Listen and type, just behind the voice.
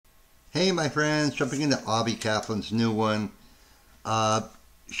Hey, my friends, jumping into Kaplan's new one.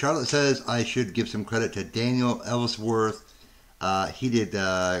 Charlotte says I should give some credit to Daniel Ellsworth. He did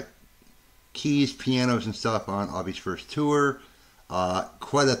keys, pianos, and stuff on Avi's first tour.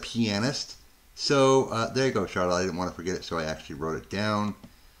 Quite a pianist. So there you go, Charlotte. I didn't want to forget it, so I actually wrote it down.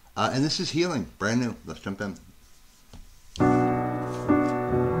 And this is Healing, brand new. Let's jump in.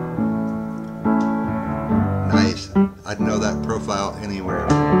 Nice. I'd know that profile anywhere.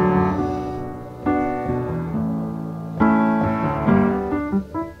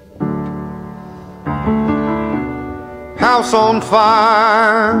 House on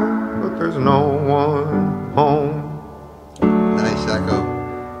fire, but there's no one home. Nice echo.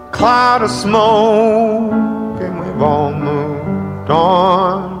 Cloud of smoke, and we've all moved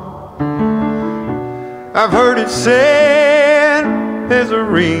on. I've heard it said there's a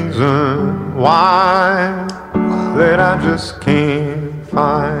reason why that I just can't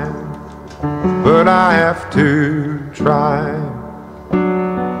find, but I have to try.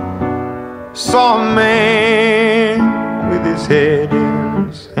 Saw a man with his head in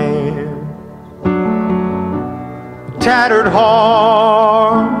his hand, tattered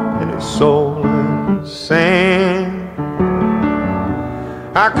heart and his soul in the sand.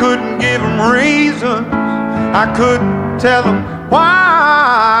 I couldn't give him reasons, I couldn't tell him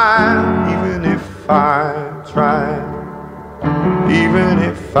why, even if I tried, even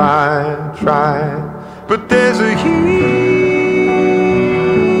if I tried. But there's a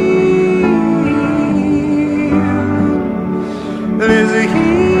there's a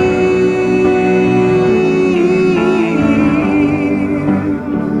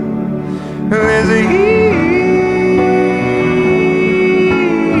there's a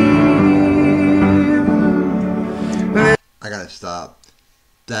I gotta stop.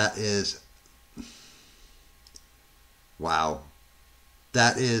 That is, wow.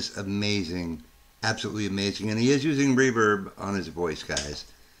 That is amazing. Absolutely amazing. And he is using reverb on his voice, guys.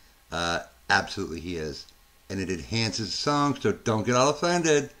 Absolutely he is. And it enhances the song, so don't get all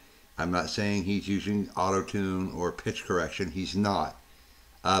offended. I'm not saying he's using auto-tune or pitch correction. He's not.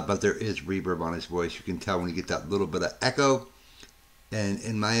 But there is reverb on his voice. You can tell when you get that little bit of echo. And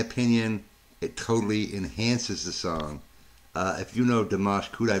in my opinion, it totally enhances the song. If you know Dimash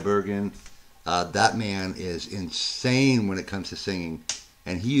Kudaibergen, that man is insane when it comes to singing.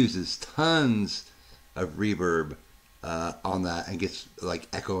 And he uses tons of reverb on that and gets like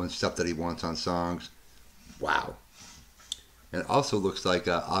echo and stuff that he wants on songs. Wow. And it also looks like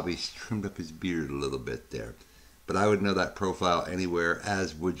Avi's trimmed up his beard a little bit there. But I would know that profile anywhere,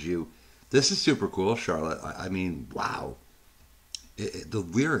 as would you. This is super cool, Charlotte. I mean, wow. The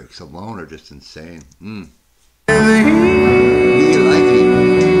lyrics alone are just insane. Really like it.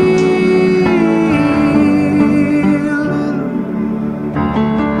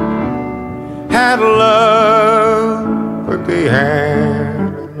 had love, but they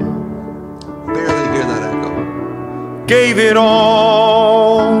had Barely hear that echo. gave it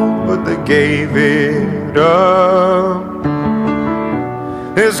all, but they gave it up.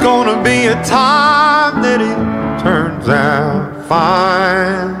 There's gonna be a time that it turns out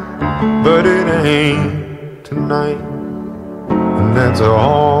fine, but it ain't tonight, and that's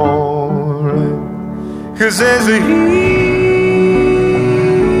alright, 'cause there's a healing,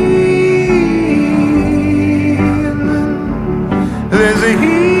 there's a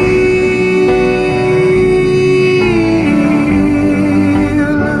healing,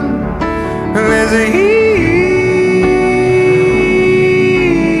 there's a healing.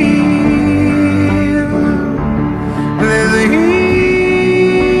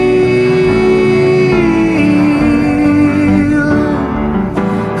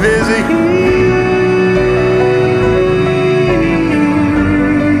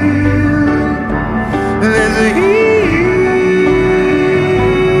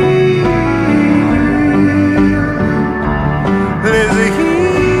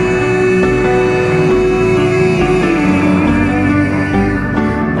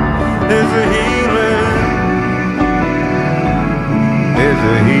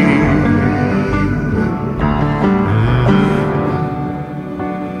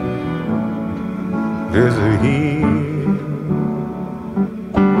 There's a healing.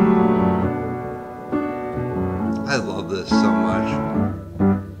 I love this so much.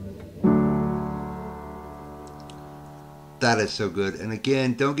 That is so good. And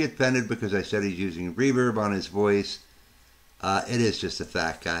again, don't get offended because I said he's using reverb on his voice. It is just a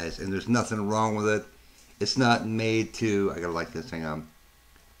fact, guys, and there's nothing wrong with it. It's not made to. I gotta like this thing. I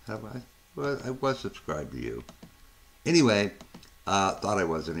was subscribed to you. Anyway, thought I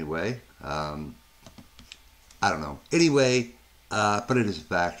was anyway. I don't know. Anyway, But it is a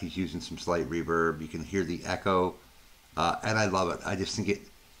fact. He's using some slight reverb. You can hear the echo, and I love it. I just think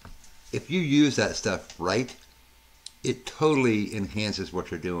if you use that stuff right, it totally enhances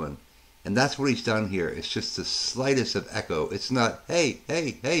what you're doing. And that's what he's done here. It's just the slightest of echo. It's not, hey,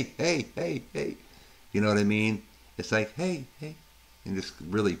 hey, hey, hey, hey, hey. You know what I mean? It's like, hey, hey, and just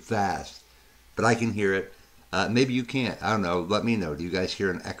really fast. But I can hear it. Maybe you can't. I don't know. Let me know. Do you guys hear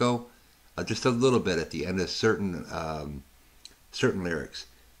an echo? Just a little bit at the end of certain lyrics.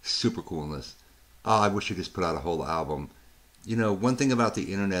 Super coolness. Oh, I wish you just put out a whole album. You know, one thing about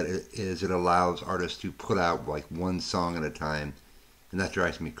the internet is it allows artists to put out like one song at a time. And that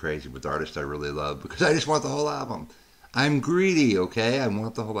drives me crazy with artists I really love because I just want the whole album. I'm greedy, okay? I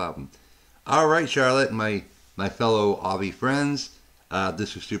want the whole album. All right, Charlotte and my fellow Avi friends.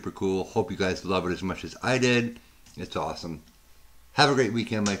 This was super cool. Hope you guys love it as much as I did. It's awesome. Have a great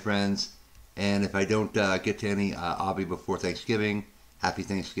weekend, my friends. And if I don't get to any Avi before Thanksgiving, happy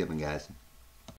Thanksgiving, guys.